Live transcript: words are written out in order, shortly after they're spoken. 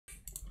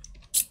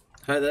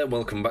Hi there,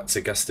 welcome back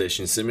to Gas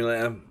Station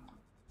Simulator.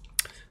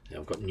 Yeah,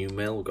 I've got new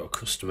mail, we've got a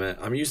customer.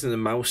 I'm using the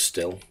mouse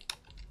still.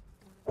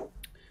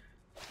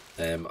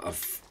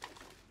 I've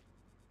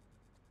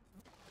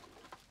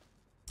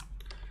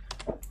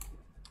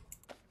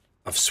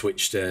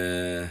switched.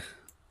 It's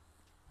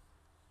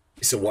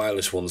a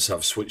wireless one, so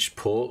I've switched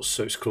ports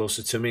so it's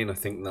closer to me, and I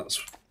think that's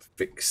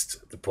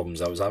fixed the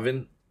problems I was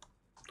having.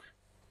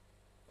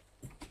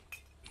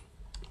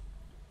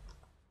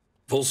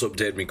 I've also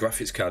updated my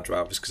graphics card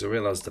drivers because I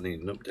realised I need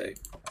an update.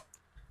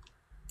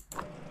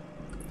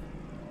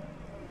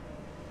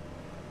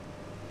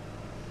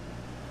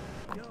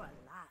 You're a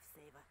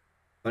lifesaver.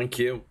 Thank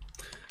you.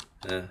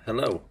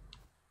 Hello.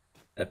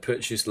 I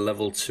purchased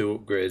level 2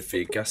 upgrade for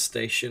your gas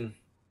station.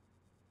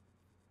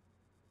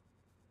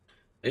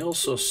 I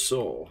also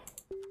saw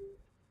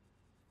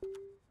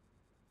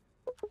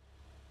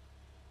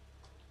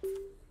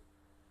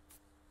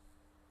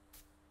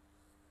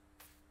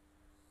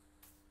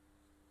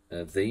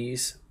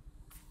these.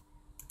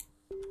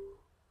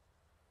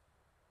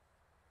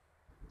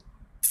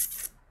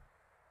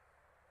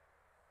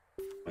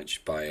 Might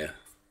just buy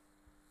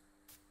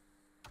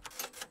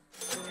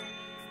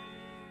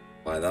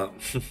that.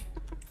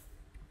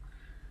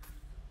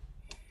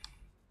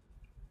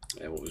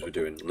 Yeah, what was we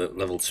doing?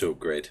 Level 2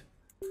 upgrade.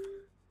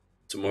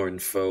 Some more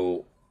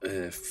info.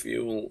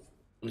 Fuel.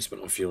 Money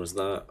spent on fuel is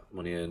that.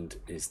 Money earned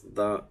is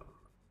that.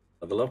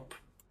 Level up.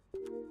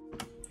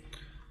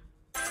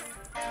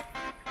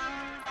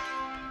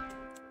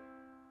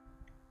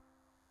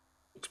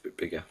 Looks a bit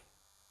bigger.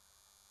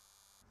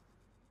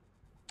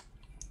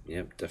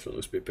 Yep, definitely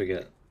looks a bit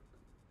bigger.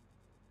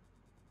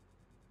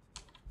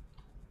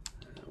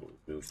 We'll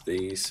move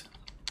these.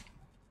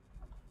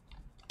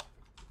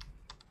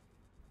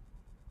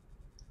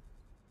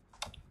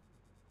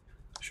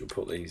 Should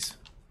put these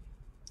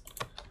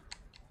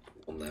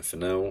on there for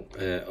now.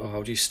 Oh,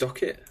 how do you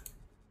stock it?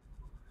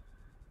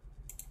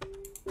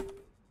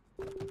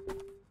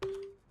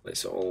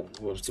 Let's all.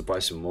 We'll have to buy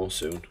some more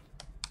soon.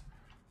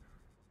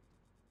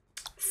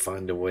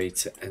 Find a way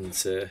to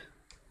enter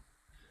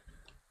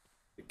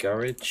the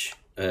garage,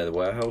 the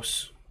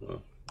warehouse.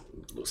 Well,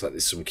 looks like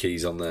there's some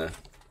keys on there.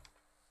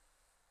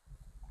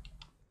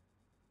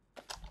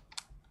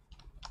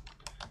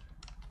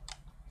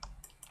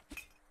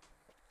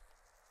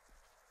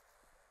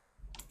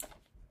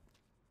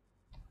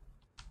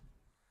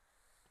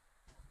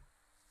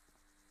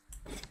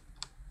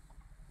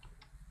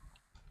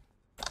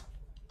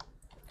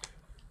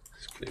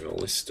 Let's clear all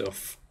this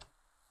stuff.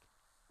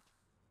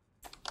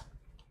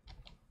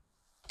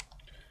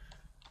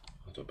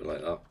 I don't be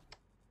like that.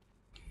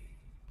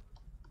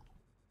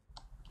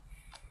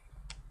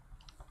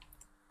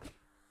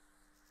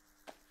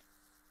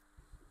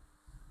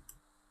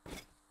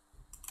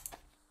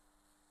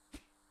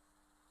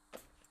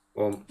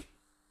 Well,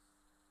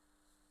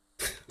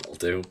 that'll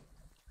do.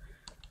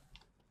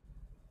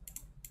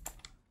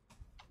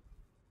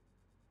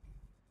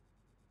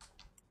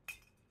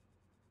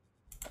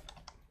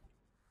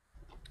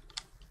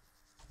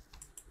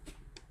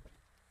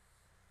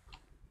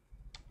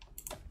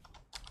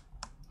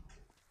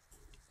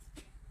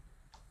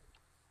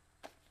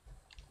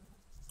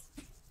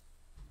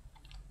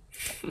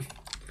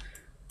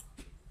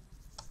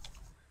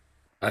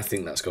 I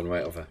think that's gone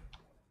right over.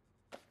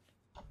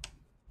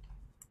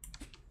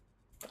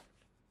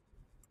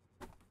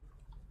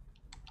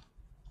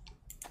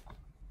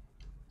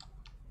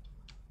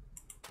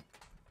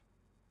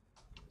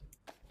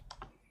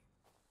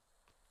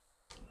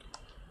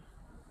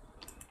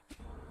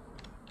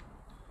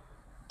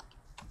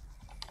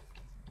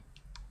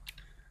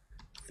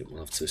 I think we'll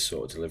have to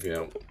sort delivery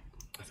out.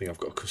 I think I've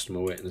got a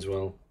customer waiting as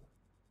well.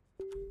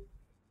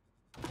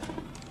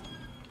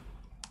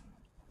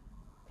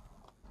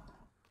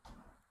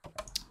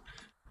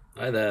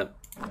 Hi there.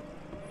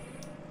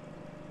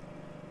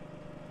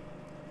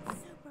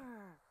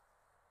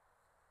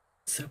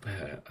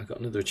 Super. I got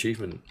another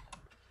achievement.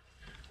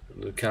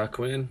 Another car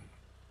coming in.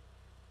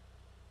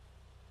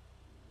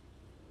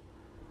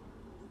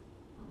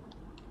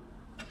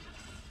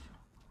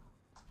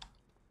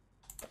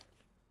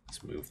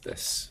 Let's move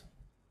this.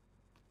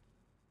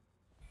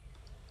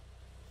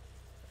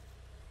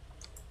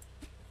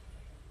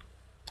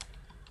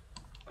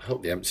 I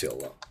hope they empty all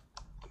that.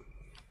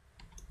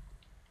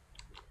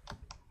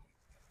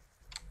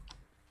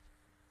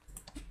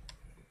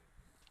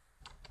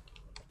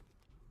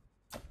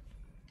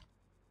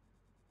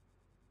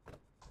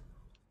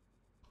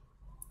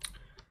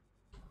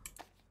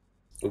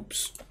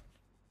 Oops.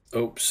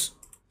 Oops.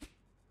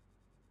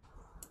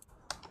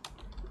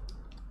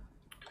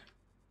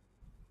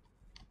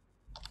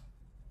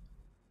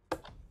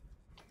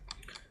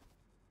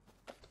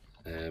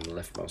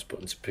 Left mouse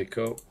button to pick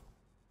up.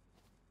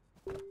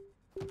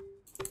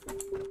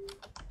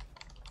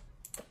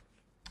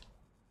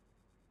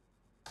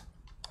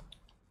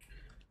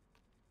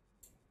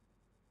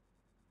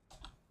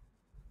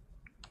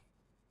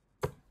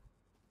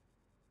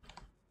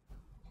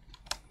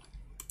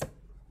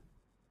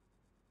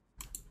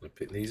 I'll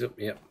pick these up,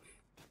 yep.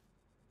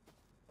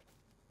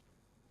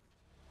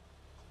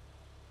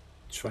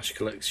 Trash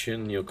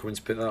collection, you're coming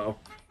to pick that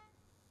up.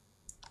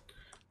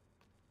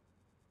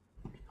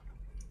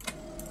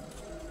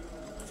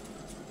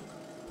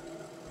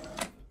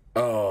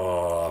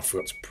 Oh, I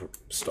forgot to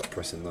stop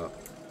pressing that.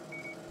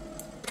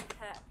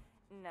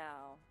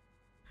 No.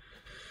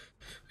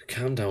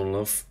 Calm down,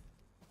 love.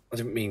 I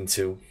didn't mean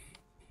to.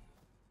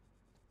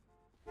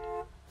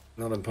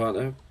 Now then,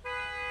 partner.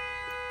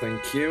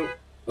 Thank you.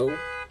 Oh.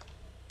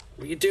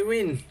 What are you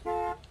doing?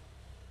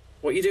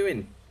 What are you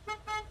doing?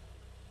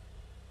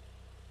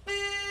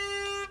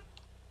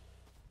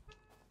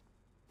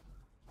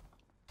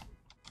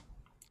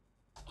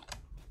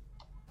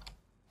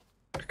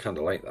 I kind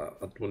of like that.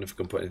 I wonder if I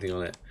can put anything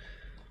on it.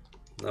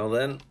 Now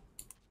then.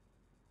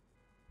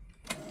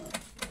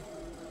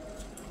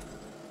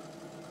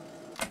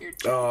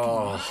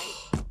 Oh.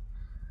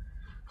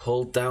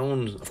 Hold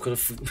down. I've got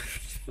to,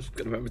 I've got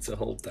to remember to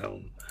hold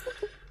down.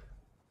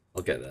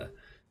 I'll get there.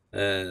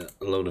 A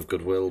loan of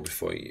goodwill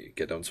before you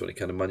get down to any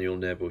kind of manual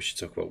neighbour. We should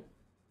talk about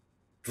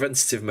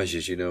preventative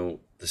measures. You know,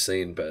 the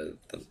saying better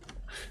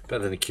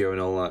than a cure and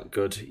all that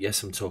good.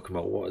 Yes, I'm talking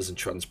about what hasn't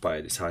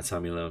transpired. It's high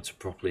time you learn to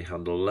properly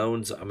handle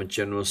loans. I'm a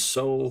generous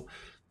soul.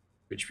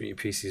 Rich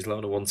Beauty PC's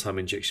loan, a one-time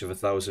injection of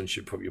 1,000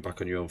 should put you back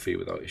on your own feet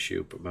without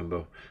issue. But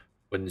remember,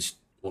 when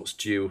what's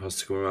due has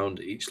to come around,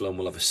 each loan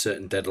will have a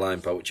certain deadline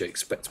by which I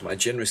expect my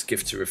generous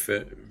gift to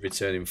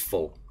return in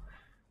full.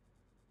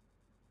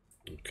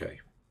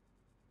 Okay.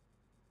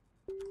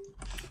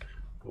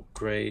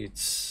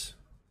 Upgrades.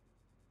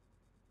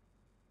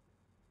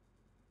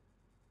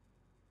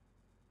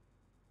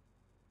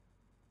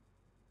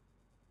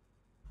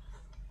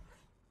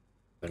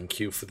 Thank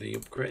you for the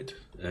upgrade.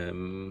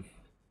 You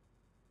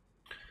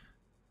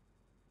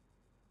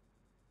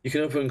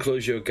can open and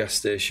close your gas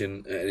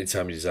station at any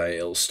time you desire.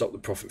 It'll stop the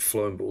profit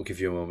flowing, but will give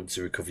you a moment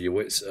to recover your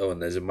wits. Oh,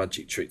 and there's a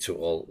magic trick to it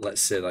all.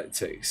 Let's say that it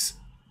takes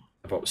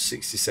about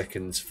 60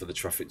 seconds for the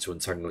traffic to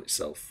untangle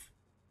itself,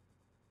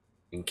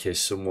 in case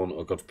someone,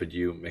 or God forbid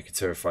you, make a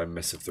terrifying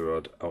mess of the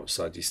road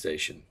outside your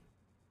station.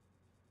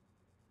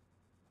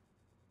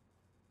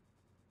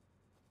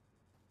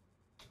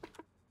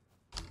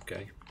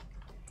 Okay.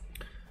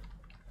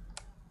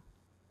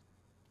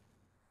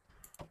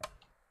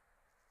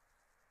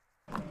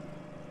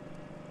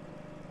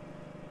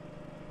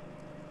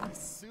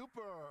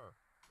 Super.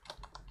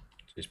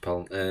 Cheers,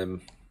 pal.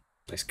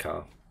 Nice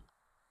car.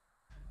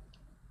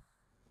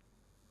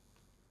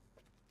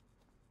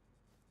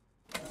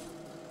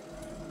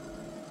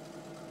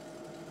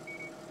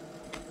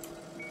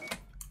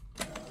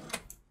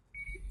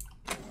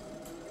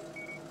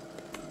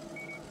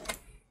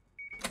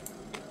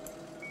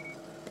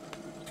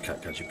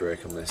 Can't catch a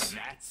break on this.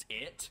 That's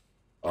it.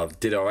 Oh, I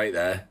did all right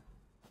there.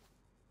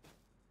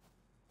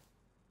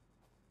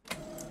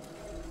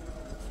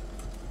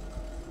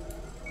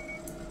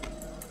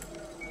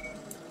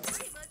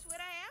 Pretty much what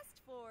I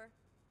asked for.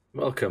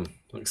 Welcome.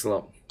 Thanks a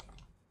lot.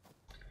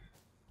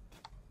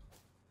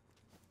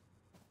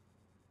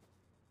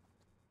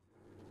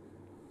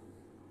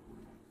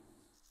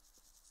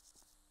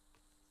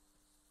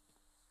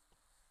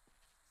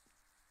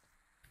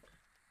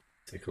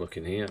 Take a look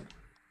in here.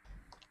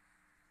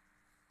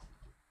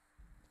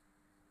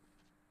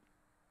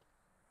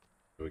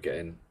 We're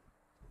getting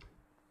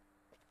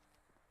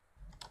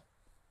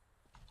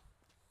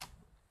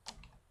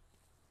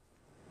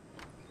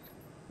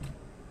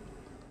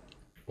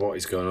what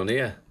is going on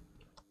here?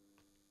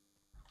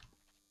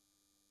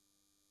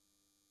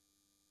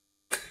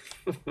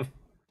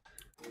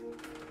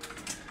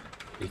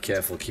 Be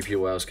careful, keep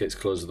your house gates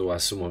closed,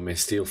 otherwise someone may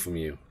steal from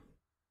you.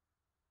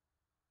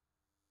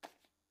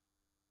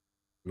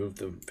 Move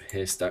the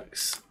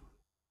haystacks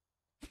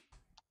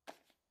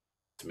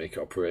to make it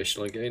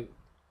operational again.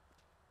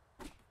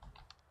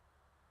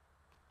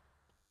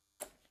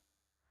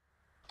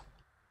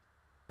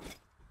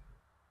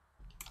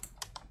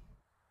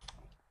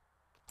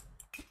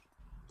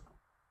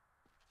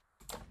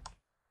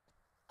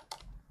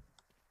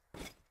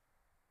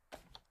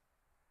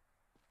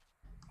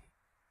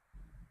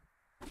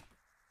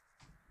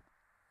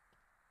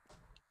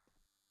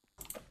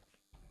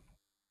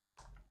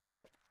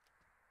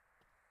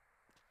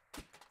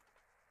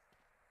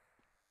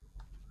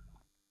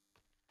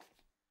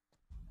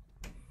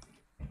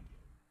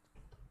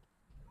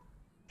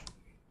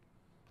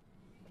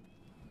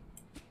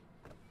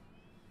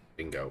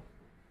 Bingo.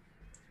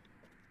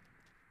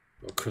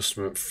 Got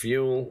customer at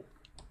fuel.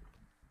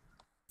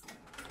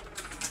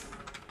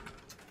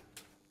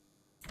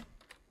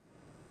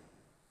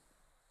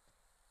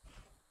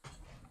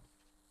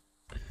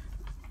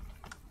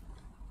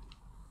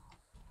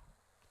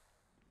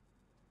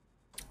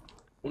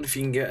 Wonder if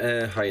you can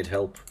get hired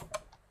help.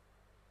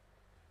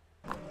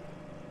 Top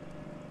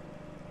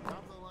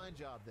of the line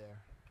job there.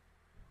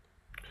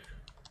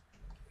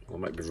 Well, I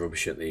might be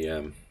rubbish at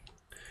the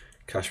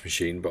cash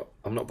machine, but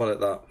I'm not bad at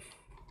that.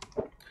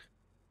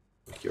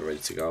 You're ready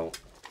to go.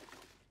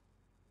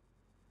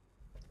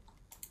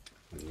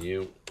 And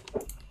you.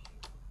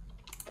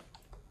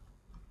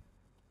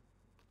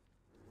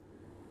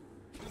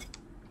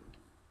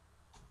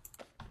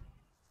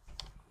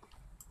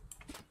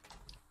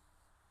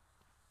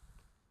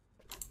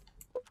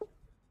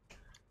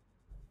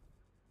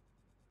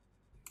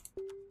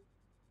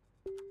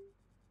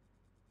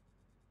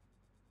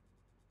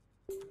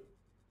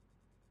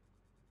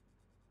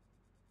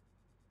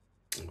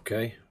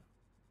 okay.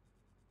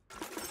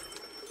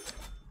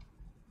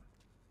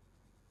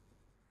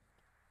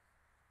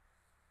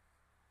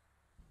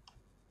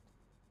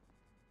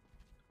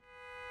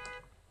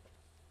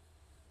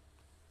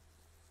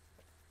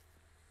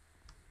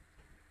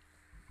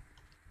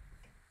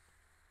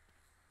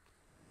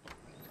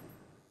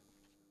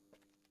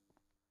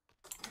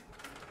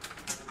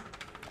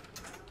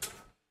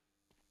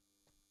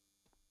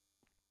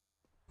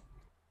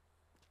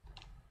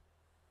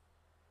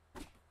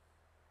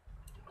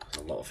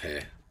 There's a lot of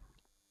hair.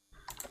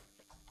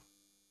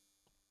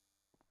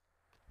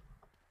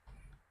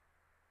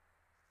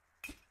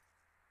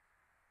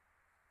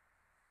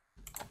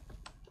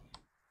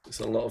 There's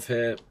a lot of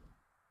hair.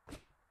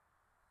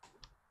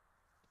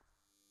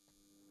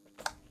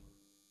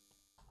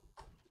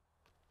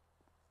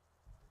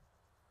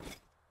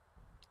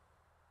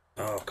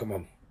 Oh, come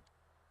on.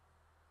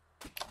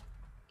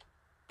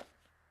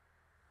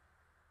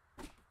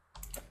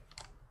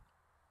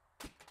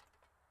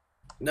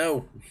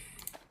 No.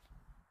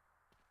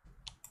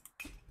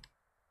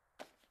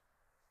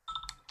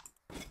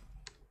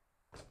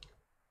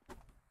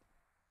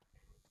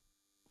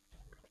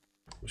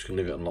 I'm just going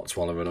to leave it unlocked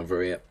while I run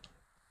over here.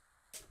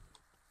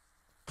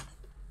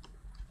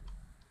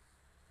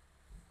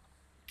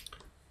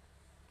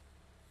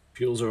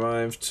 Fuel's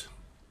arrived.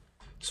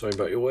 Sorry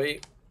about your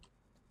wait.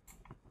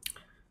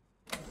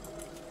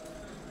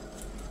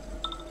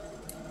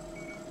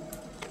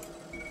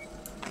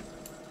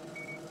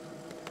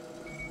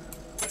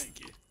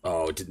 Thank you.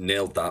 Oh,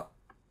 nailed that.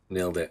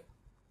 Nailed it.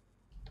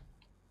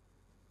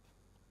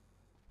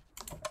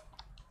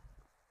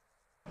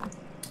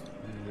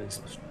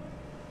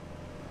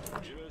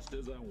 Just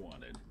as I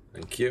wanted.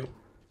 Thank you.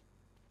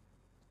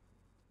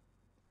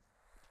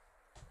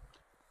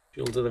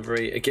 Fuel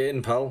delivery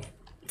again, pal.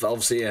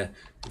 Valve's here.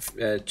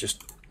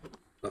 Just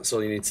that's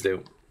all you need to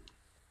do.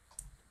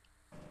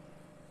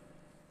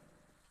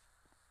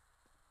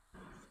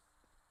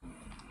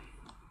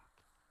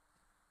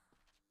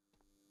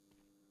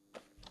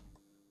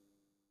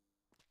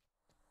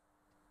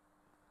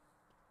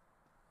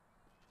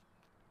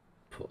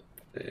 Put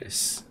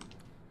this.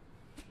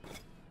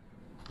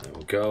 There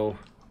we go.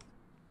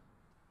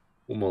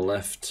 One more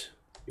left.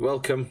 You're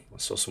welcome. I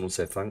saw someone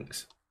say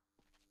thanks.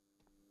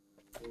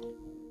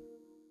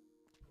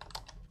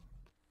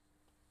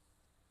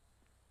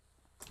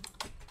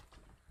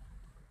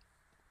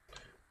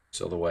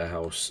 So the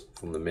warehouse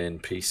from the main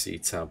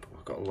PC tab.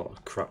 I've got a lot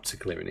of crap to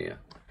clear in here.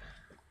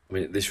 I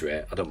mean, at this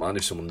rate, I don't mind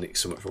if someone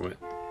nicks something from it.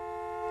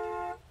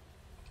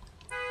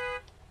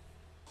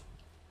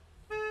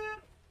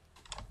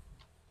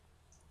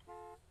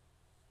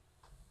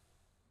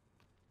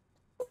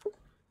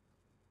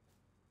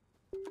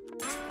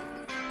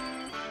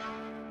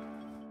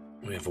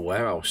 We have a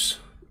warehouse.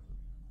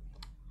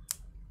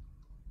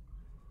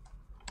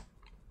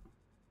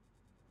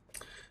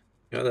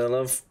 You right there,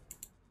 love?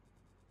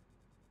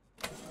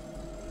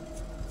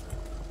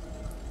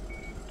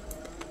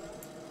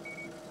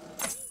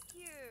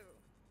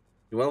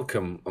 You're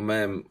welcome.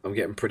 I'm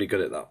getting pretty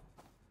good at that.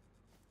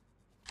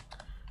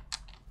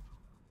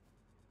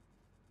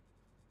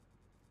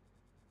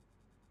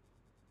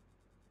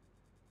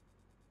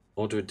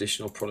 Order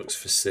additional products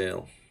for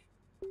sale.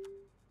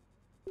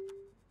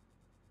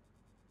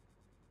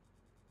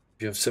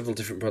 If you have several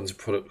different brands of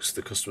products,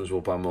 the customers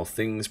will buy more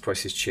things.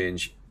 Prices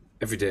change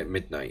every day at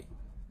midnight.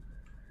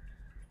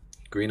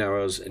 Green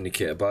arrows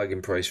indicate a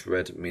bargain price.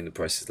 Red mean the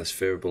price is less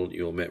favourable.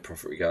 You will make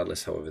profit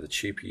regardless. However, the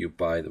cheaper you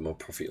buy, the more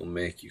profit you'll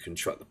make. You can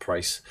track the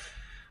price.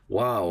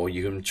 Wow,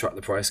 you can track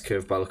the price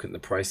curve by looking at the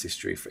price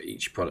history for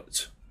each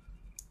product.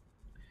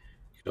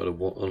 You can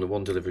order only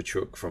one delivery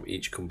truck from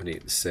each company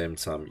at the same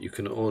time. You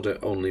can order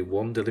only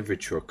one delivery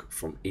truck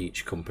from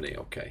each company.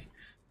 Okay.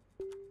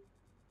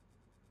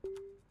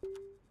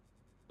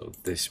 So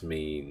this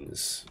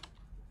means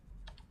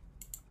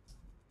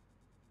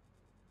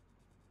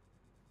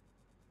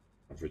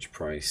average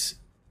price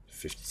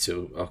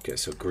 52. Okay,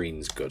 so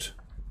green's good.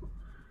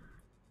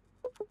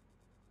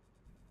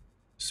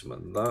 Some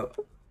of that.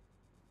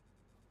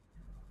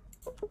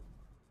 I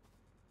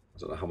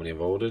don't know how many I've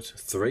ordered.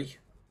 3?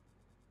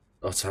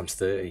 Oh, times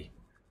 30.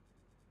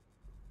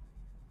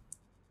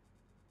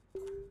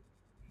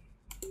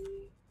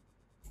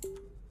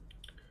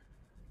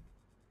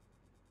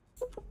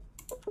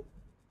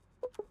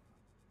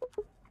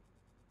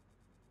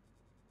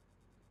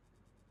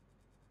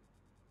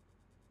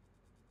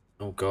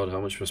 Oh god, how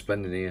much am I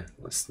spending here?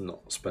 Let's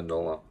not spend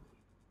all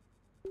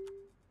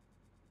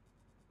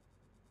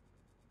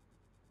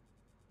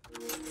that.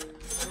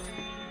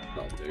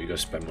 That'll do, you gotta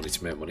spend money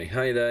to make money.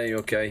 Hi there, you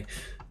okay?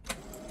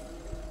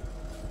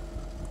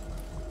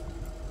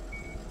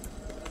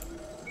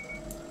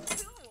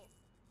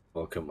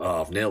 Welcome.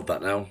 Oh, I've nailed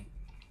that now.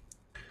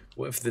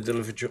 Wait for the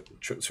delivery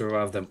truck to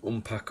arrive, then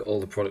unpack all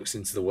the products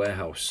into the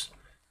warehouse.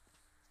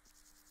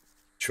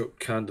 Truck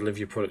can't deliver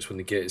your products when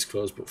the gate is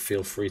closed, but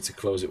feel free to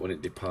close it when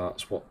it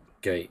departs. What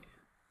gate?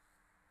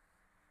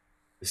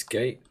 This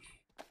gate?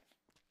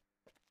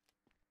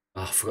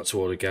 Ah, I forgot to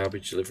order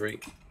garbage delivery.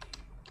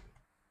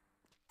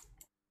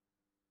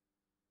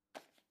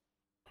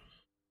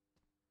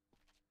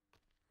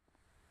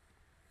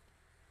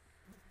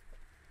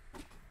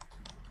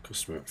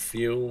 Customer at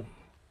fuel.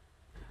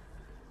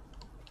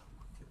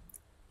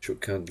 Truck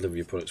can't deliver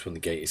your products when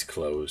the gate is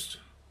closed.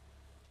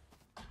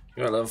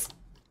 You right, love?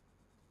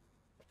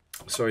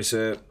 Sorry,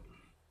 sir.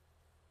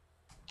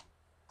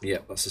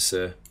 Yep, that's a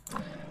sir.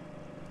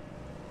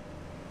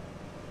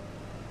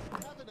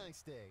 Have a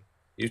nice day.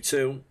 You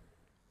too.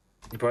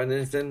 You buying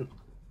anything?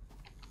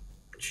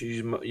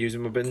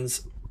 Using my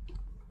bins?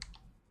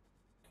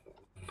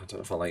 I don't know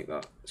if I like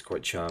that. It's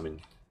quite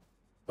charming.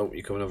 Oh,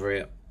 you coming over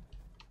here?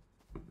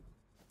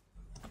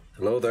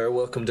 Hello there,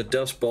 welcome to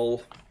Dust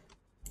Bowl.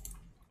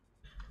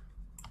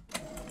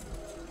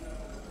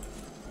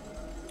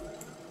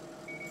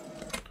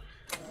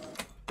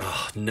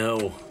 Oh,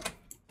 no.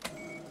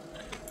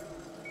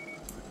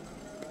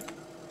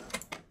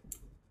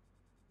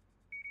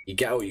 You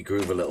get out your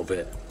groove a little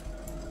bit.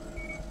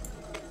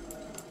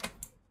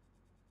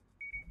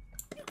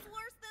 It's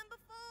worse than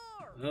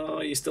before.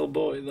 Oh, you still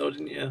bought it though,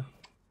 didn't you?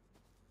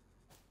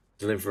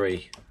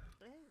 Delivery.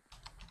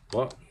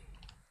 What?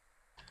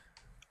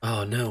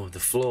 Oh no, the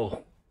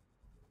floor.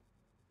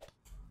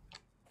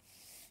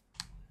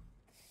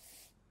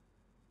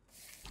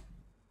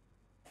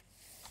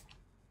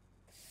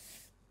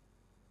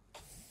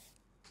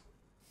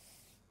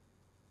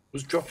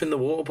 Was dropping the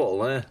water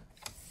bottle there.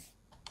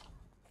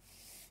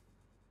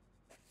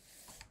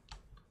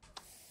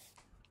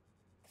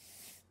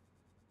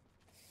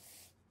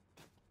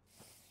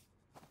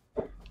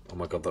 Oh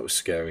my god, that was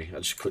scary. I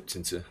just clipped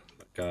into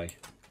that guy.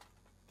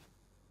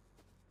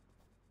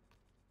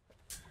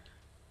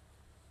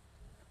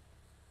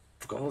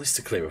 I've got all this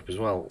to clear up as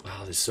well.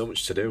 Oh, there's so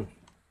much to do.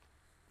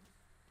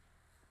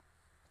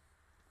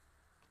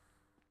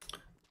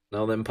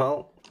 Now then,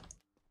 pal.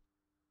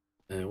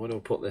 Where do I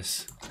put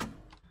this?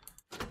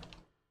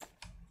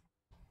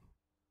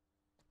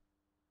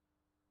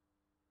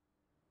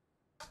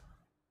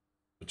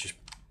 Just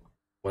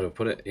where do I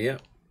put it? Here.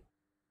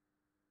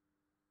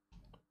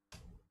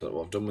 Don't know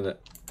what I've done with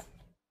it.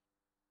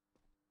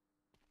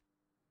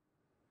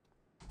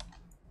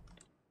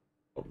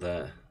 Up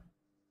there.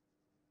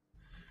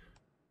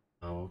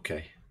 Oh,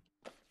 okay.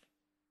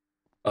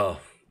 Oh,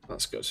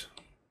 that's good.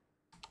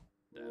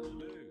 That'll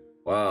do.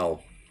 Wow.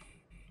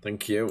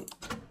 Thank you.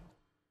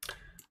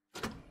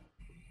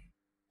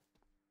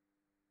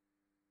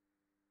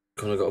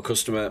 Come on, I got a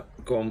customer.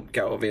 Go on,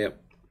 get out of here.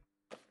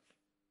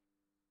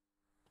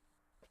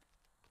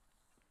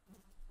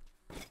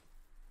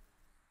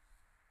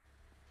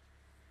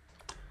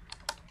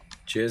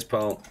 Cheers,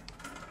 pal.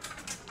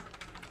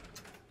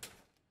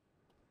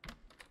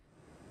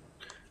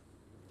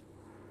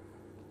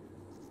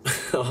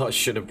 Oh, I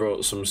should have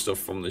brought some stuff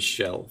from the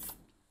shelf.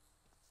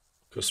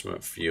 Customer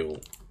at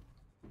fuel.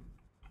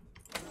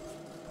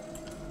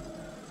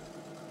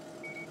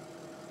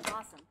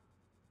 Awesome.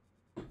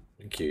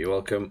 Thank you, you're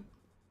welcome.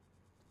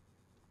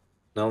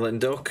 Now then,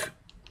 duck.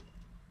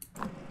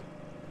 That'll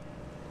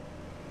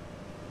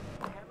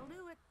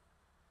do it.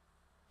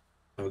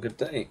 Have a good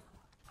day.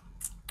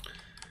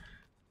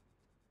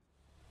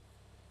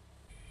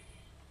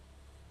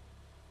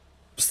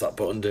 What's that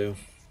button do?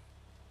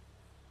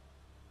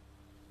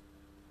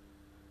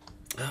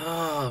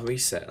 Ah,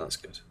 reset, that's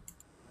good.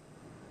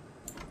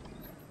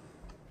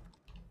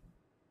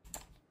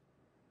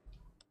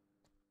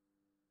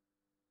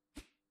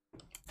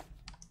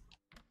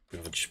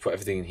 I'll just put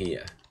everything in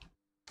here.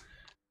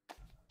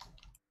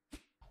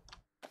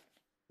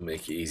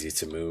 Make it easier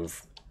to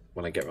move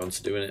when I get around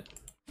to doing it.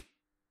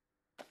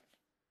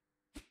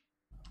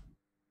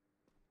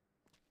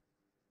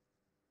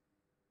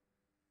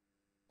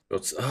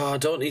 But, oh, I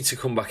don't need to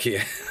come back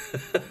here.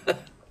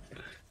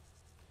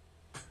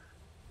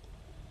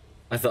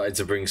 I thought I had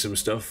to bring some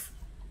stuff.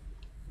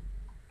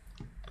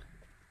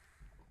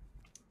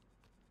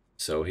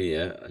 So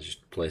here, I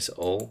just place it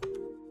all.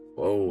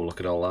 Whoa, look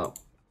at all that.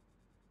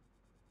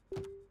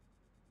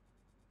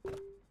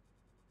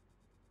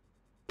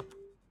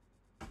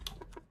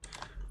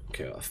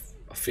 Okay,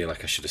 I feel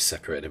like I should have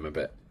separated him a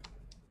bit.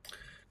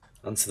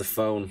 Answer the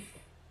phone.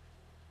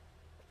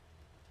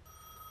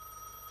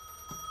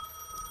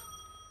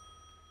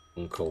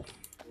 Uncle.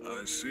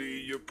 I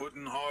see you're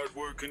putting hard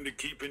work into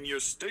keeping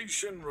your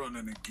station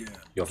running again.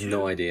 You have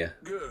no idea.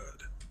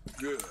 Good,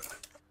 good.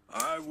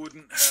 I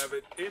wouldn't have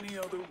it any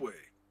other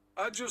way.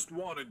 I just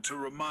wanted to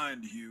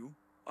remind you,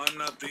 I'm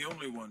not the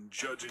only one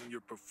judging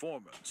your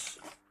performance.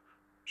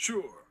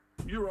 Sure,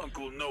 your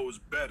uncle knows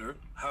better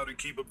how to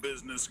keep a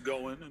business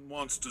going and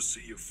wants to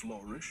see you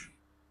flourish.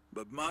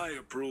 But my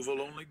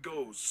approval only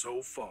goes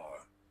so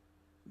far.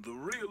 The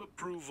real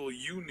approval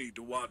you need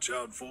to watch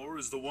out for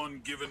is the one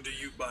given to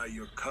you by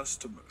your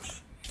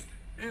customers.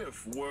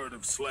 If word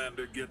of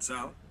slander gets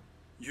out,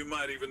 you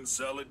might even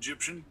sell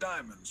Egyptian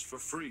diamonds for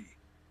free,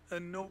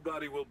 and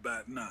nobody will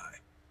bat an eye.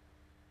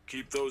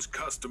 Keep those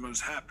customers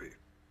happy,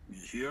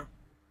 you hear?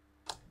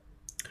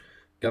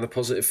 Gather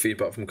positive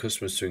feedback from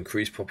customers to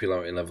increase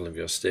popularity level of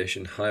your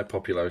station. Higher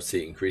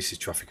popularity increases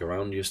traffic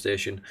around your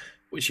station,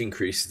 which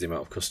increases the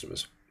amount of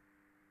customers.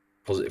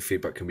 Positive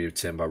feedback can be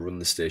obtained by running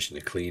the station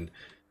in a clean,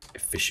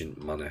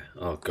 efficient manner.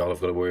 Oh god, I've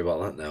got to worry about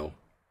that now.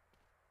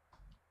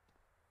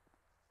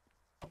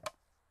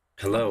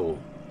 Hello.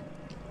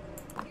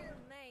 You're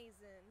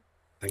amazing.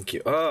 Thank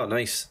you. Oh,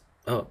 nice.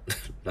 Oh,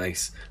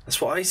 nice.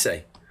 That's what I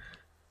say.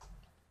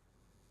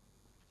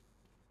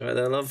 Right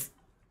there, love.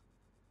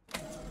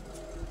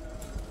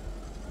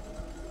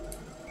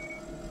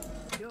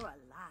 You're a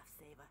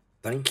lifesaver.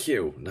 Thank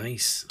you.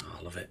 Nice. Oh,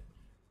 I love it.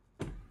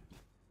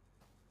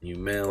 New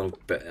mail.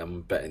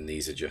 I'm betting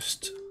these are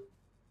just...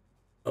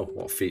 Oh,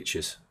 what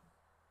features?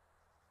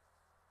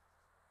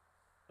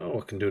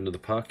 Oh, I can do another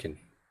parking.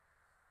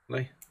 Can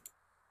I?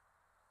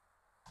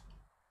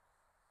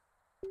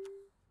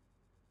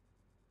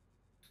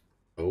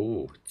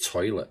 Oh,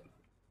 toilet.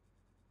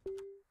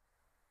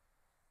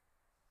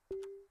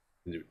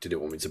 Did it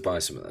want me to buy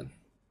something then?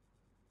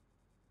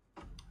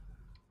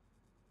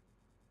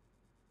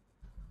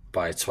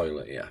 Buy a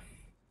toilet, yeah.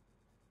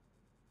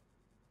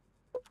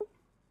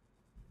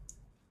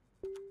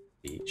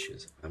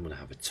 Features. I'm gonna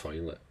have a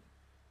toilet.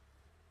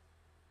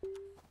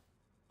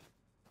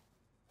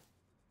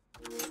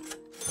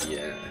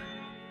 Yeah.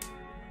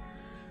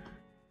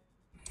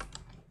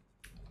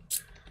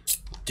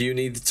 Do you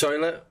need the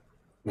toilet?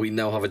 We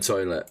now have a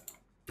toilet.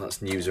 That's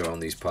news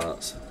around these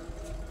parts.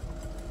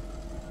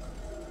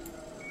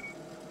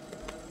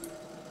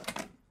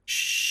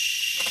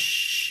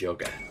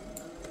 Sugar.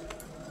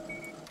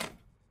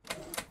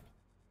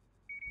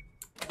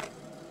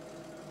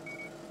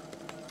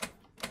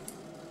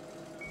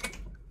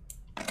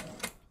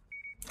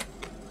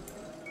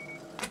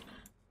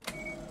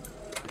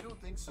 I don't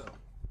think so.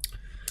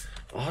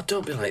 Oh,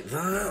 don't be like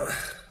that.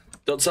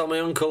 Don't tell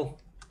my uncle.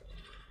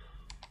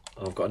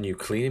 Oh, I've got a new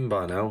cleaning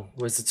bar now.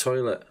 Where's the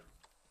toilet?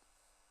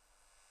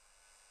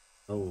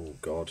 Oh,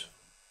 God.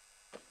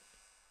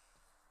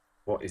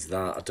 What is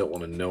that? I don't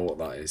want to know what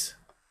that is.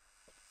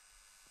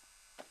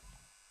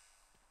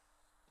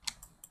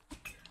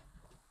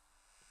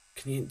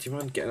 Do you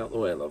mind getting out of the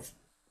way, love?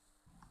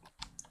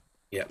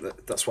 Yeah,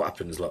 that's what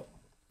happens, look.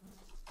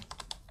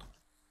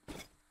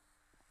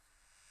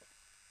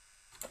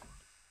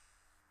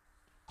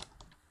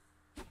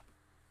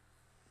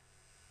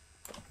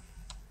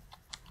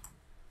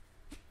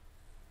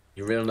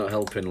 You're really not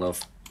helping,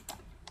 love.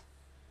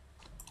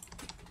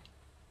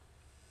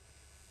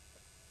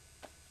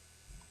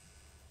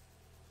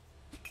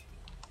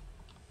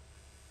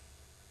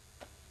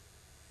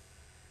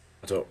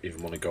 I don't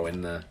even want to go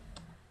in there.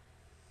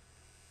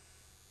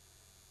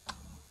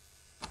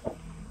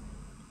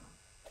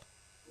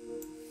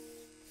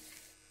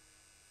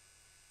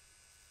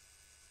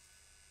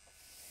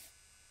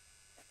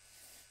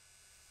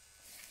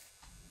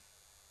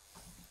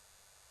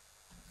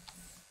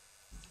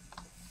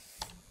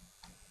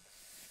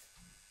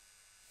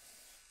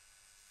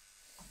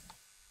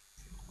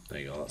 There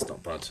you go, that's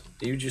not bad.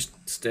 You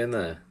just staying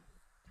there.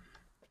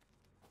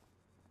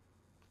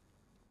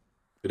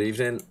 Good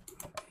evening.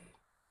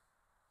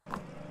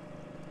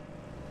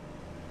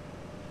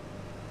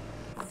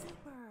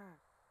 Super.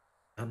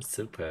 I'm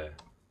super.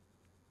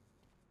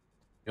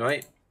 You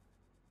alright?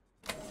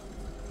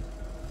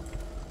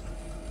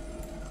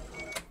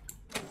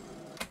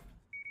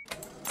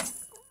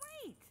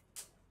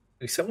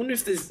 Great. I wonder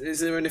if is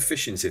there an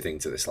efficiency thing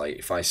to this? Like,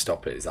 if I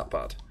stop it, is that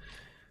bad?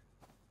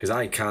 Because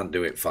I can't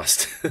do it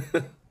fast.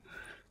 I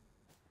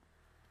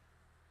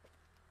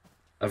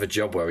have a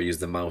job where I use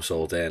the mouse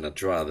all day, and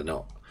I'd rather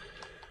not.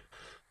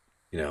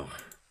 You know.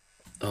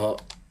 Oh,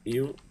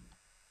 you.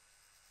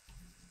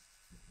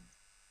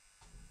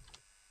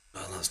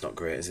 Oh, that's not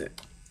great, is it?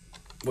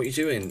 What are you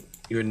doing?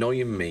 You're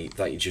annoying me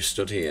that you just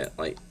stood here.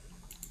 Like,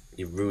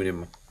 you're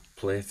ruining my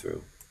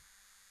playthrough.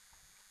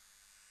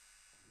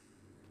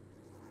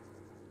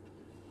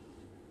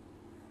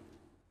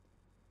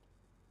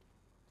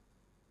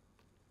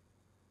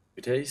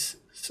 Days.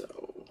 So,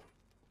 what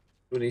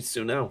do we need to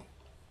do now?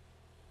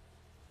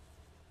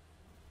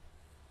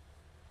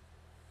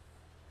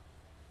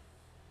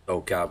 Oh,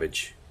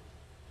 garbage.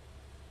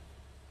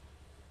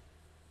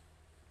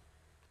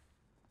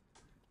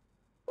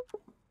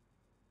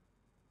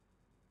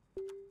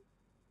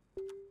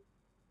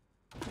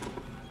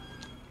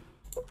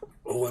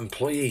 Oh,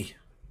 employee.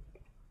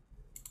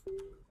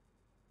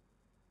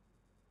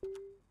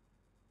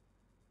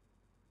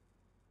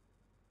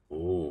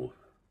 Oh,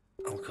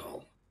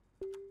 alcohol.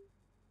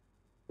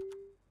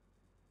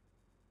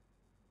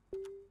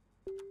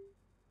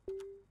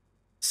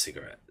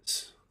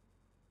 Cigarettes.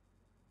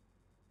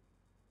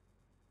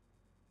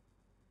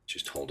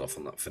 Just hold off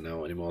on that for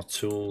now. Any more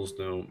tools?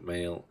 No.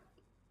 Mail.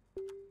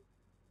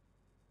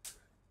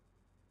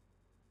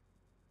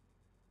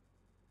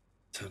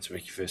 Time to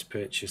make your first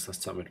purchase.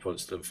 Last time I'd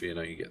put stuff for you.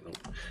 Now you get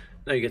them.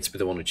 Now you get to be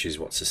the one who chooses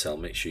what to sell.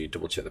 Make sure you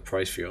double check the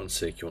price for your own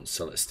sake. You want to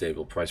sell at a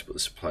stable price, but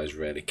the suppliers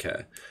rarely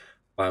care.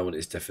 Buy one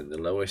is definitely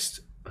the lowest.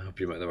 I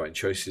hope you make the right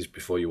choices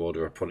before you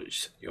order a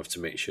product. You have to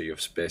make sure you have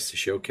space to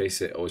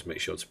showcase it. Always make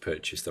sure to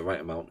purchase the right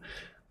amount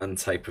and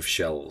type of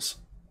shells.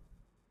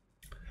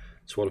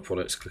 To order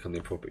products, click on the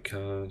appropriate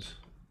card.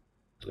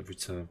 Delivery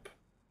tab.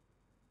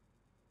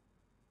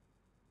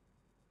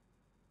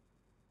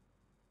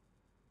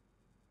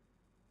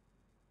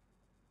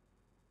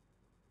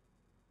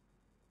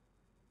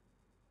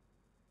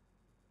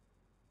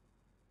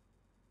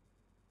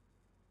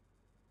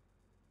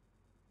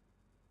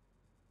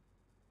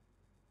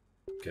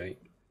 Okay.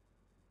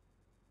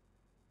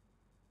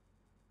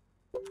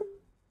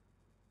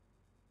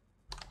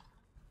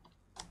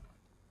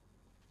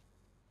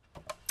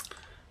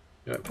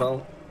 You right,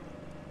 pal?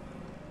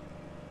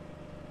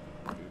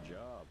 Good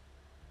job.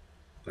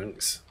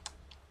 Thanks.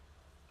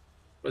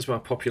 Where's my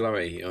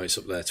popularity? Oh, it's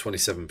up there,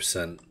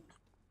 27%.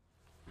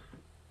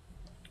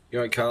 You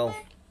right, Carl?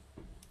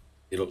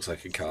 He looks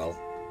like a Carl.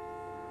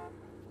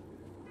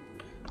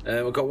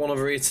 We've got one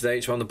over here today.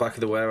 It's around the back of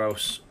the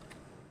warehouse.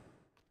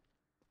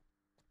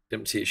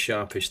 Empty it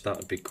sharpish,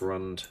 that'd be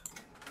grand.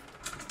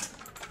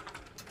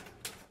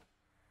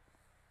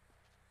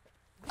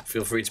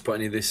 Feel free to put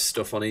any of this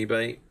stuff on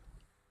eBay.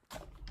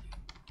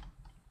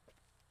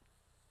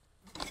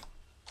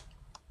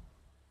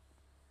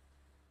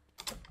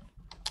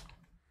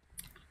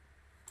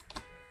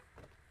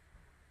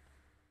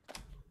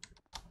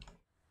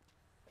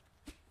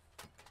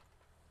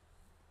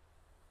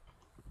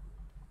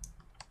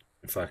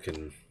 If I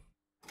can...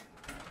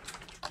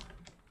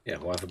 Yeah,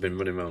 why have I been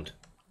running around?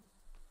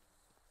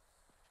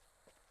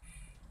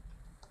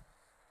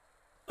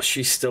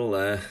 She's still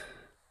there.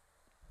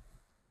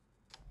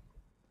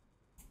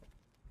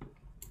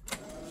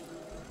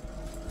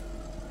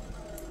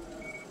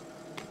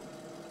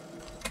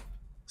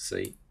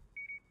 See?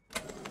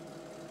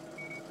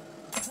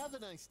 Have a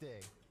nice day.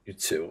 You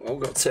too. Oh,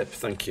 got a tip,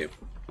 thank you.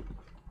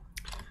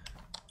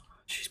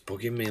 She's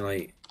bugging me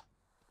like...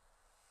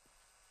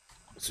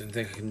 Is there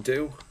anything I can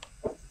do?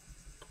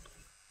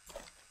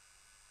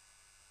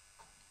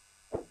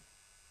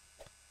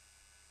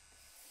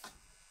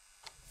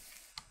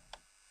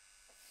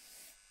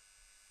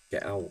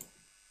 Get out.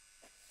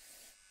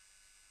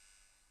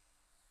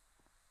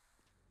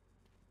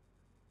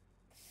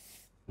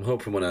 I'm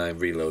hoping when I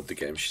reload the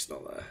game she's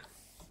not there.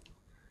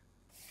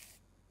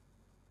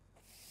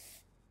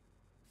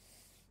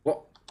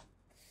 What?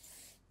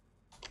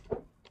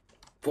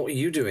 What are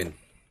you doing?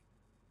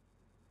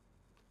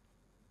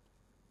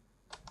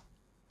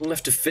 I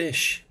left a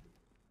fish.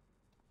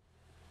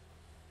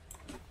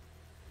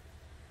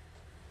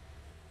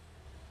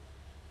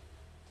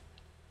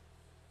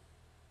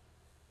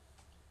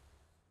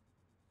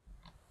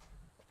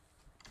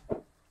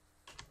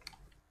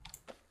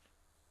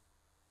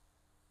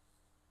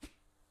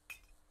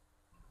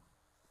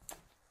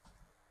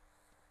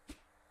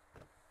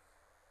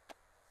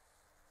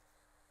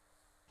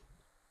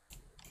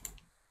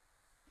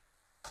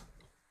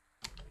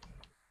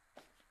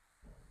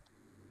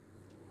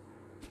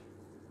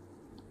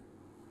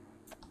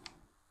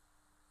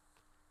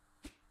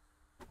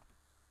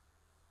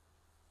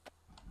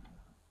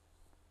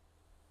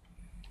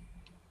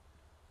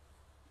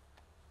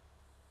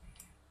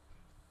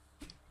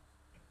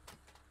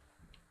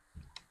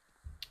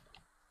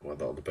 Well,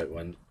 that other bit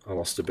went. I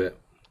lost a bit.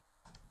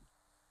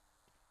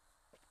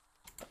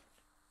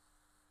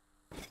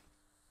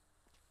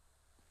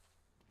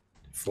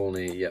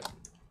 Fully, yep.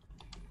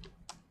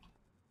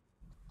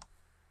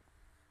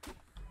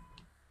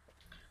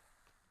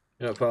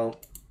 Yeah, pal.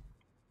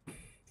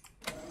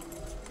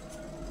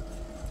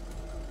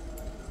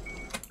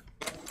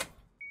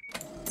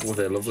 Oh,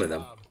 they're lovely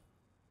then.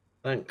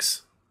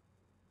 Thanks.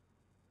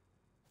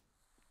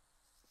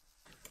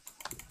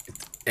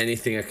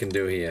 Anything I can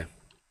do here?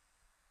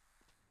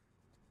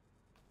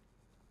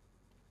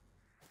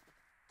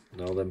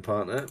 No, then,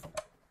 partner.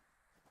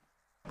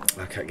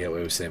 I can't get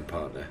away with saying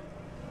partner.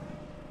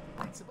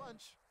 Thanks a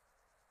bunch.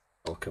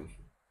 Welcome.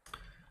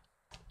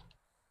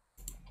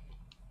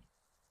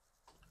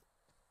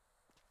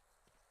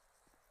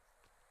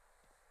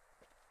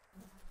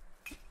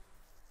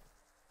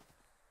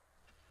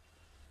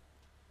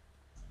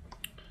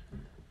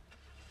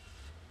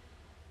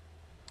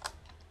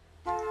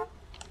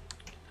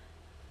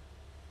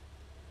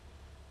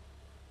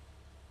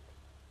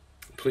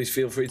 Please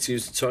feel free to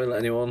use the toilet,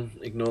 anyone.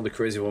 Ignore the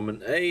crazy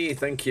woman. Hey,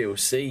 thank you.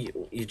 See,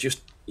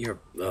 you're...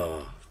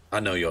 Oh,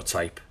 I know your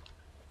type.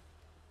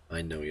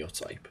 I know your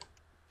type.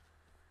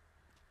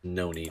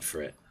 No need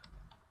for it.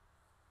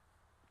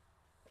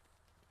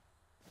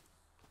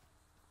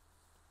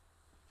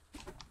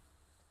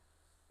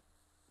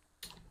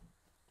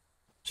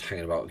 Just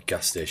hanging about with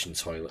gas station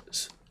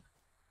toilets.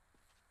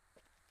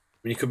 I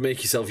mean, you could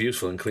make yourself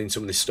useful and clean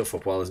some of this stuff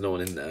up while there's no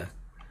one in there.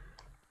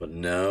 But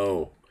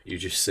no, you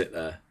just sit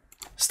there.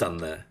 Stand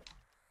there,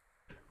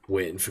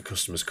 waiting for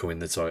customers coming in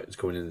the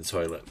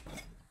toilet.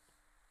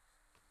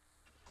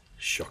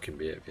 Shocking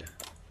behaviour.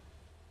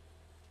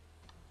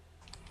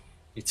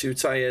 You too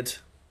tired?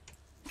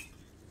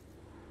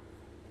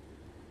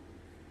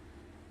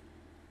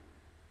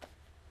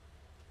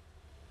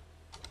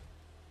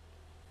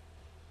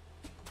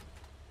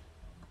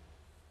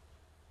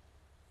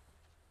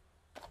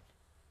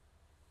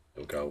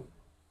 We'll go.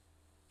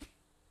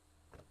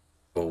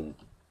 Boom.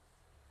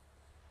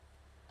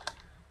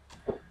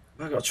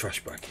 I got a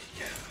trash bag.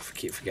 Yeah, I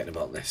keep forgetting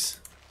about this.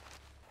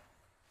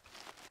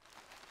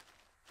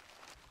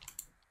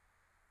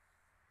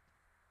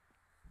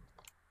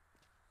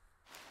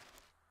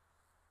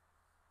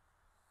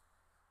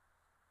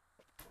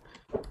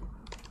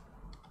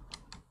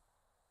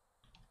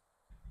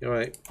 You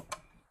alright?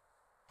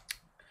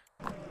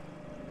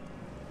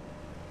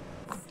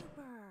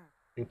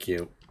 Thank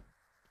you.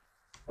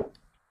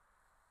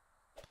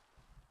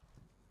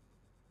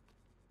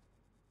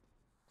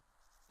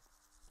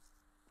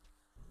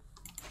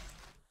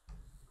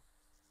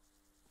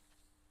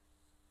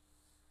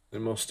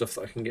 Any more stuff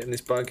that I can get in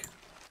this bag?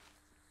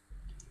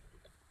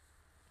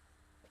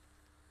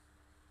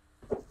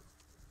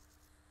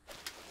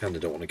 Kinda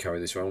don't want to carry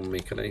this around with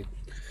me, can I?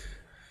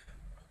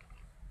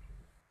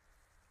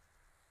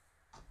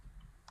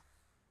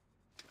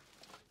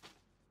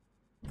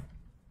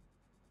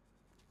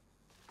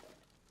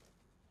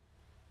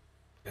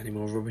 Any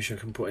more rubbish I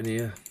can put in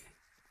here?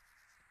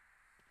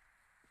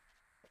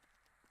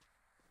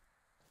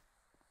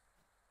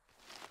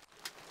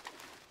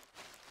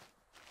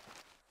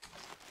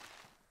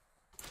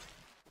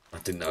 I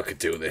didn't know I could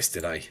do this,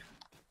 did I?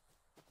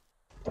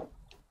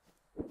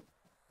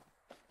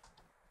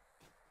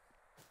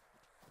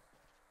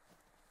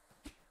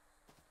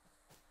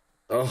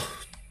 Oh,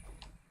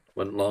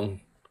 went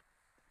long.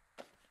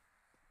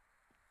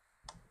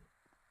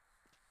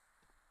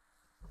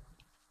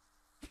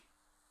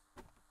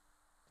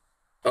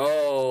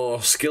 Oh,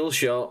 skill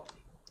shot.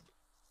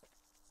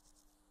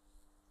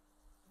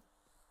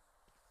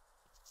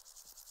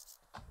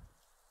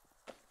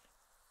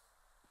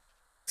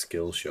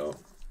 Skill shot.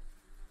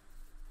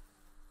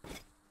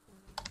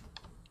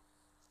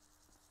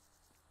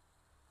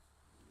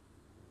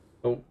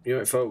 Oh, you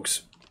right,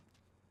 folks.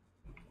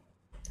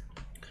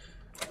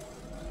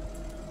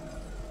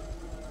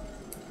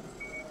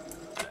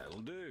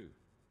 That'll do.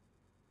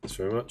 Thanks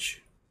very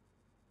much.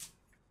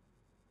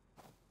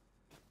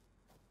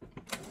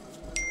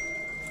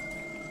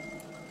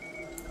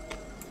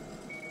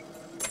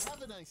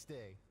 Have a nice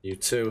day. You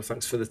too.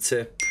 Thanks for the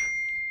tip.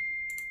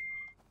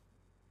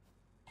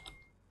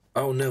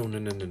 Oh no, no,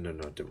 no, no, no,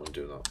 no! I didn't want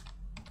to do that.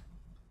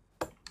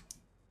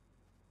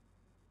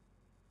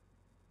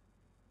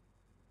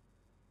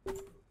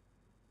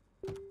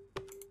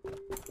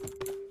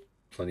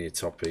 Plenty of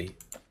toppy.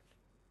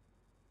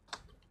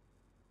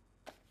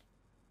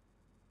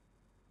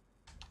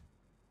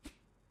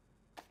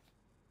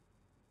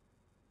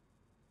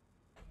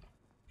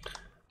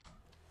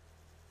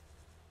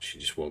 She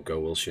just won't go,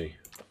 will she?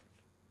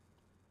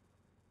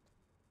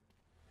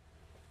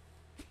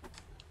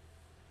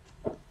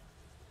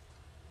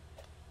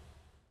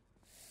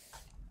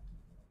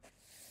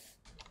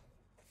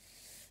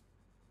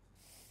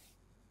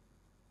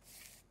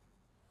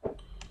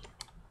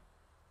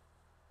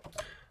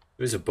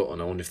 There is a button.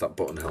 I wonder if that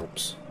button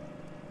helps.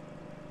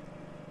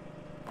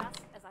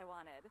 Just as I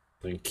wanted.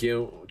 Thank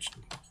you.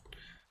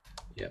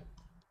 Yep.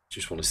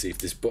 Just want to see if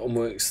this button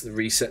works. The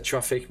reset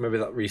traffic. Maybe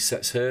that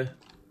resets her.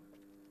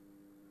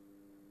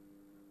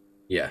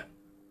 Yeah.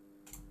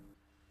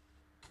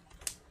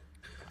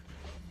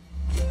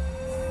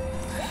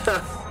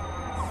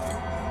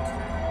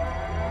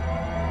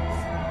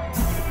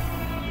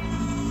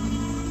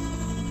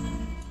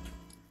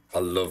 I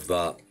love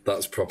that.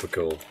 That's proper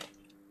cool.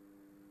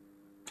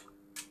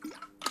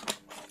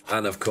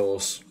 And of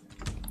course,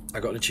 I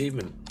got an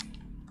achievement.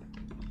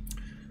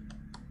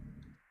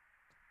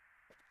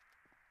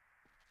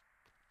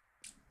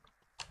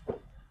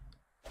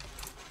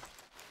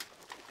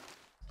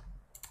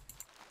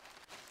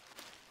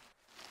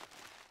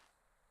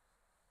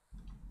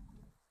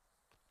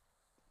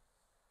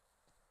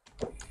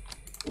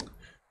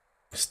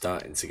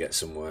 Starting to get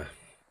somewhere.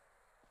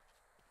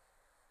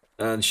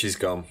 And she's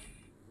gone.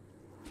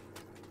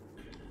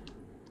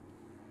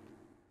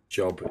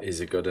 Job is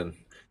a good one.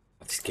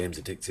 This game's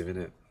addictive, isn't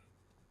it?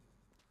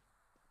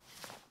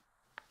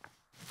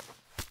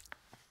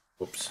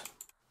 Oops.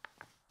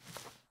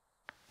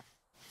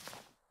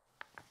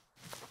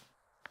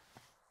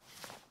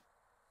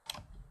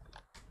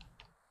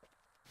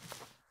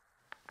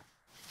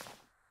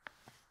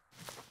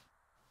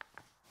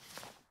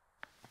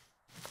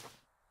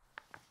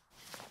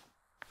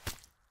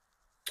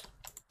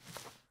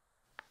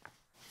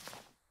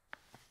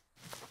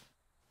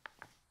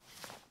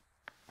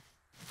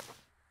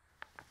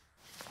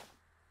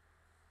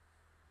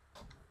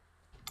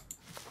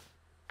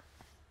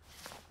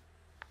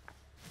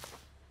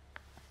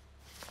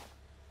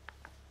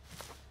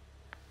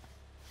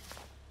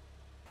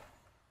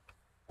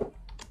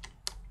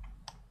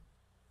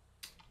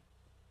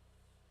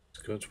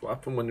 Good. What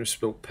happened when we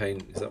spilled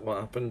paint? Is that what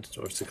happened? Do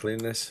I have to clean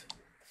this?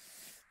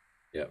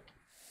 Yep.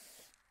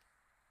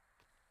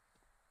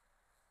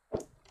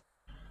 I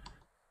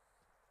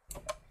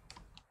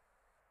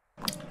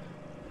was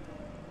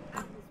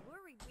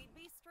worried we'd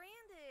be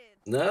stranded.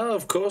 No,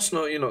 of course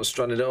not. You're not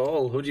stranded at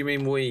all. Who do you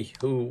mean we?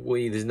 Who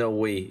we? There's no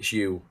we. It's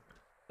you.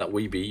 That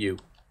we be you.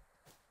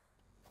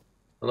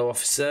 Hello,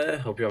 officer.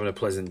 Hope you're having a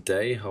pleasant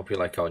day. Hope you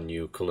like our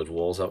new coloured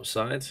walls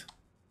outside.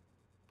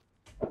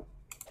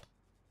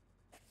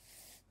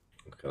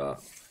 Look at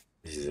that.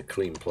 This is a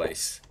clean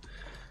place.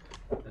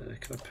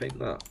 Can I paint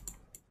that?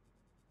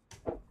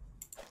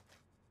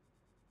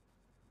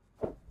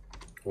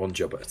 One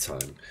job at a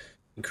time.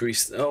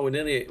 Increase. Oh, we're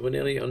nearly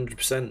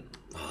 100%.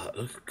 Oh, it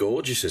looks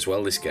gorgeous as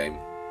well. This game.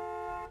 What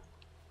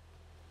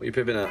are you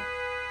pipping at?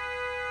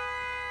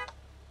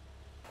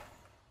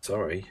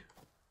 Sorry.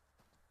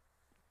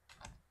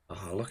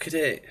 Oh, look at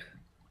it.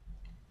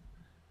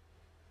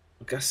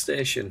 A gas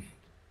station.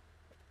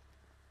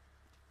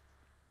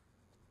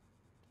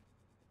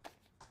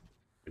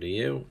 What are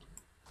you?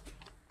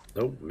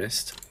 Oh,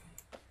 missed.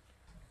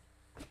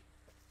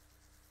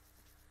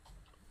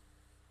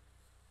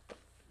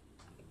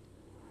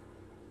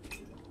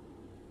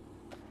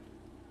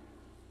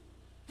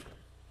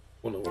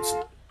 Wonder what's...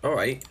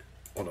 Alright.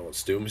 Wonder what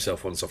to do with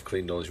myself once I've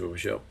cleaned all this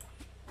rubbish up.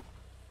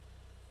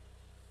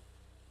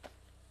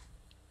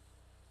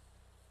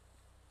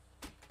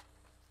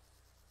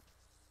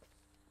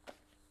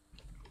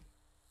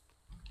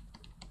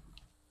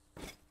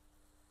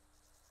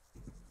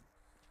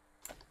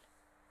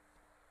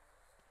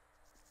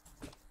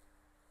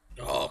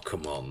 Oh,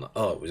 come on.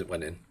 Oh, it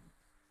went in.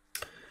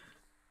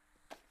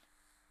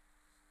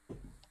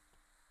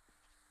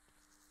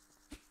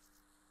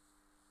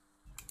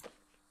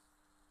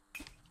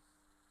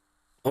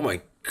 Oh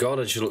my god,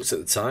 I just looked at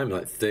the time,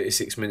 like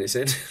 36 minutes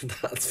in.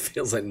 That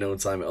feels like no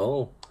time at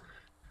all.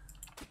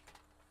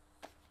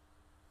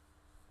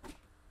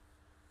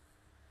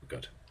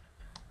 Good.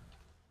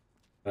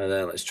 And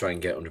then let's try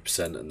and get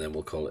 100% and then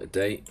we'll call it a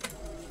day.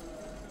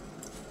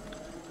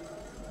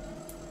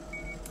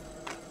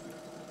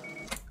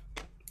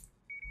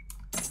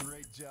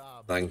 Great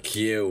job. Thank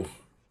you.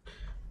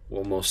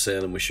 One more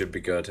sale and we should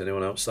be good.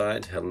 Anyone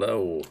outside?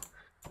 Hello.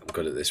 I'm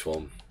good at this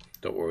one.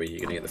 Don't worry, you're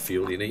gonna get the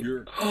fuel you need.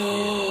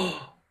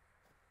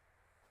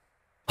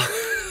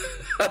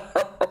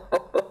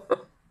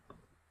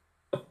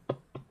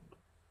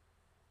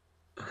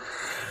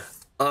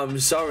 I'm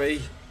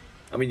sorry.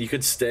 I mean, you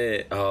could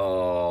stay.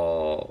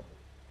 Oh.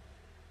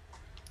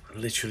 I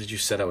literally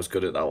just said I was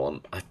good at that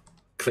one. I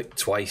clicked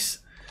twice.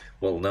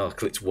 Well, no, I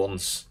clicked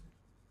once.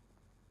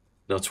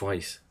 No,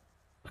 twice.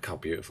 Look how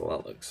beautiful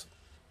that looks.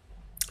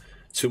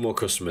 2 more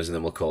customers and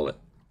then we'll call it.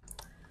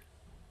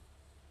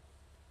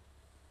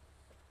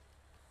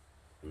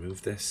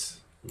 Move this.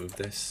 Move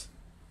this.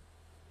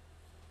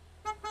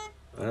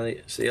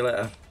 Alright, see you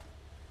later.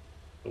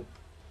 Oh.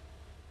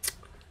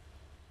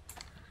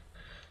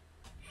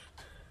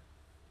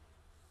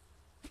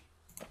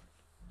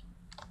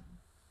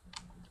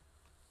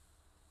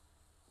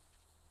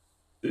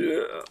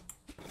 Yeah.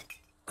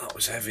 That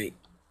was heavy.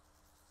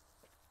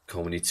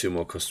 Cool, we need 2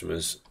 more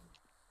customers.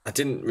 I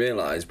didn't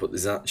realise, but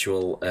there's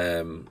actual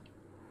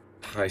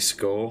high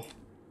score.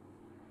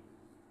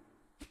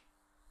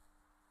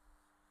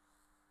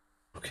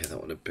 Okay, that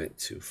went a bit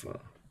too far.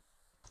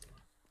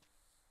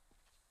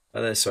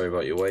 Hi there, sorry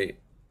about your wait.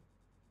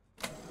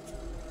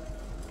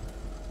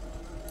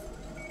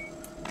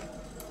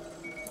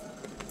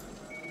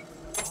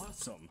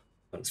 Awesome.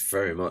 Thanks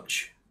very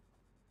much.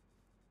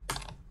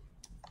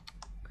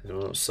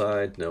 Anyone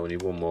outside? No, we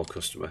need 1 more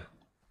customer.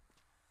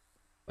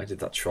 Where did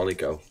that trolley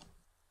go?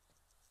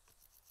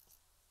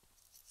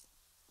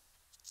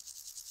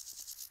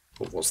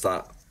 What's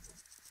that?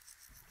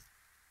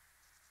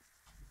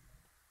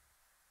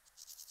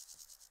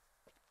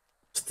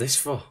 What's this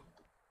for?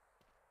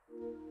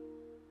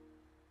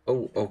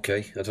 Oh,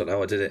 okay. I don't know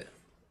how I did it.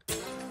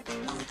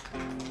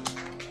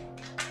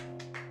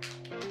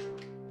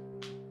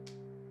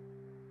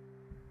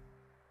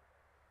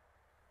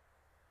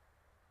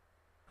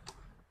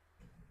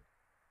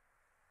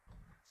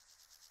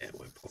 Yeah,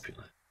 we're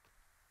popular.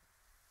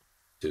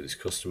 Do this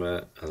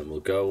customer and then we'll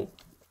go.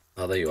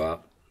 Oh, there you are.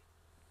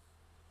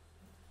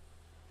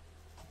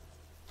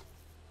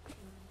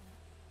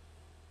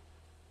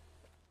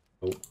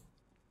 Oh.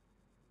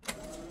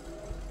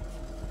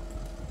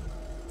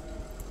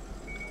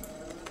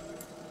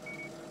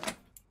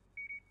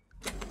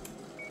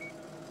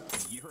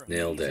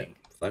 Nailed it.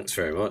 Thanks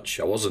very much.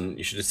 I wasn't.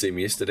 You should have seen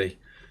me yesterday.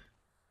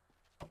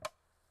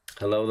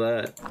 Hello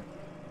there.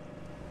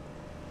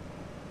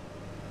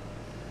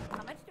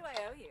 How much do I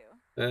owe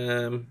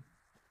you?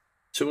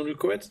 200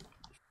 quid.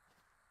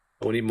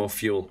 Oh, we need more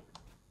fuel.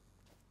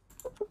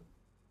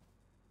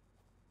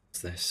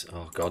 What's this?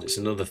 Oh god, it's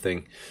another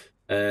thing.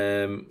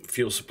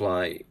 Fuel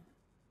supply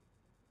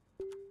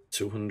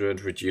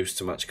 200 reduced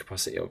to match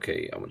capacity.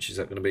 Okay, how much is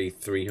that going to be?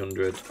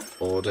 300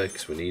 order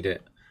because we need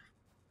it.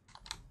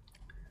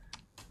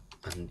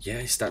 And yeah,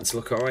 it's starting to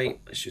look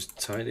alright. Let's just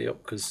tidy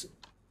up because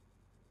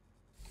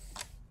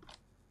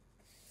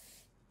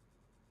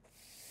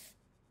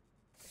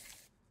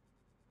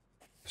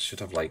I should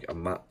have like a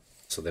mat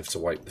so they have to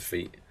wipe the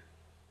feet.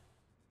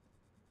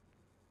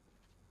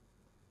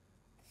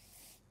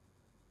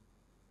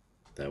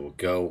 There we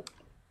go.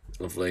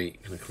 Lovely.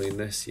 Can I clean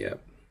this?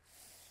 Yep.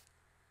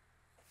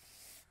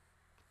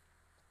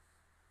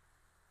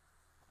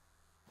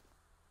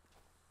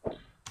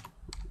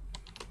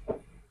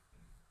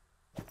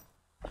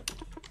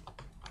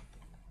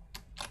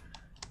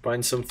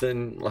 Buying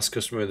something. Last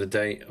customer of the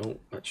day. Oh,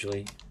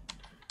 actually.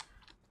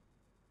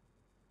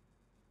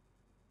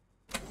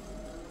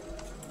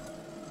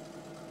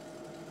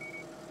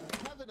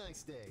 Have a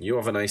nice day. You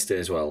have a nice day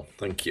as well.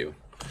 Thank you.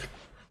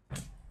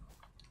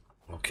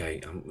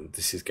 Okay,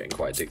 this is getting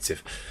quite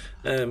addictive.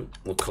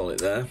 We'll call it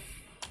there.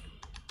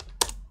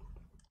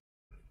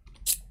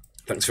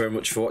 Thanks very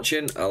much for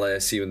watching. I'll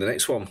see you in the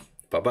next one.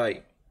 Bye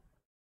bye.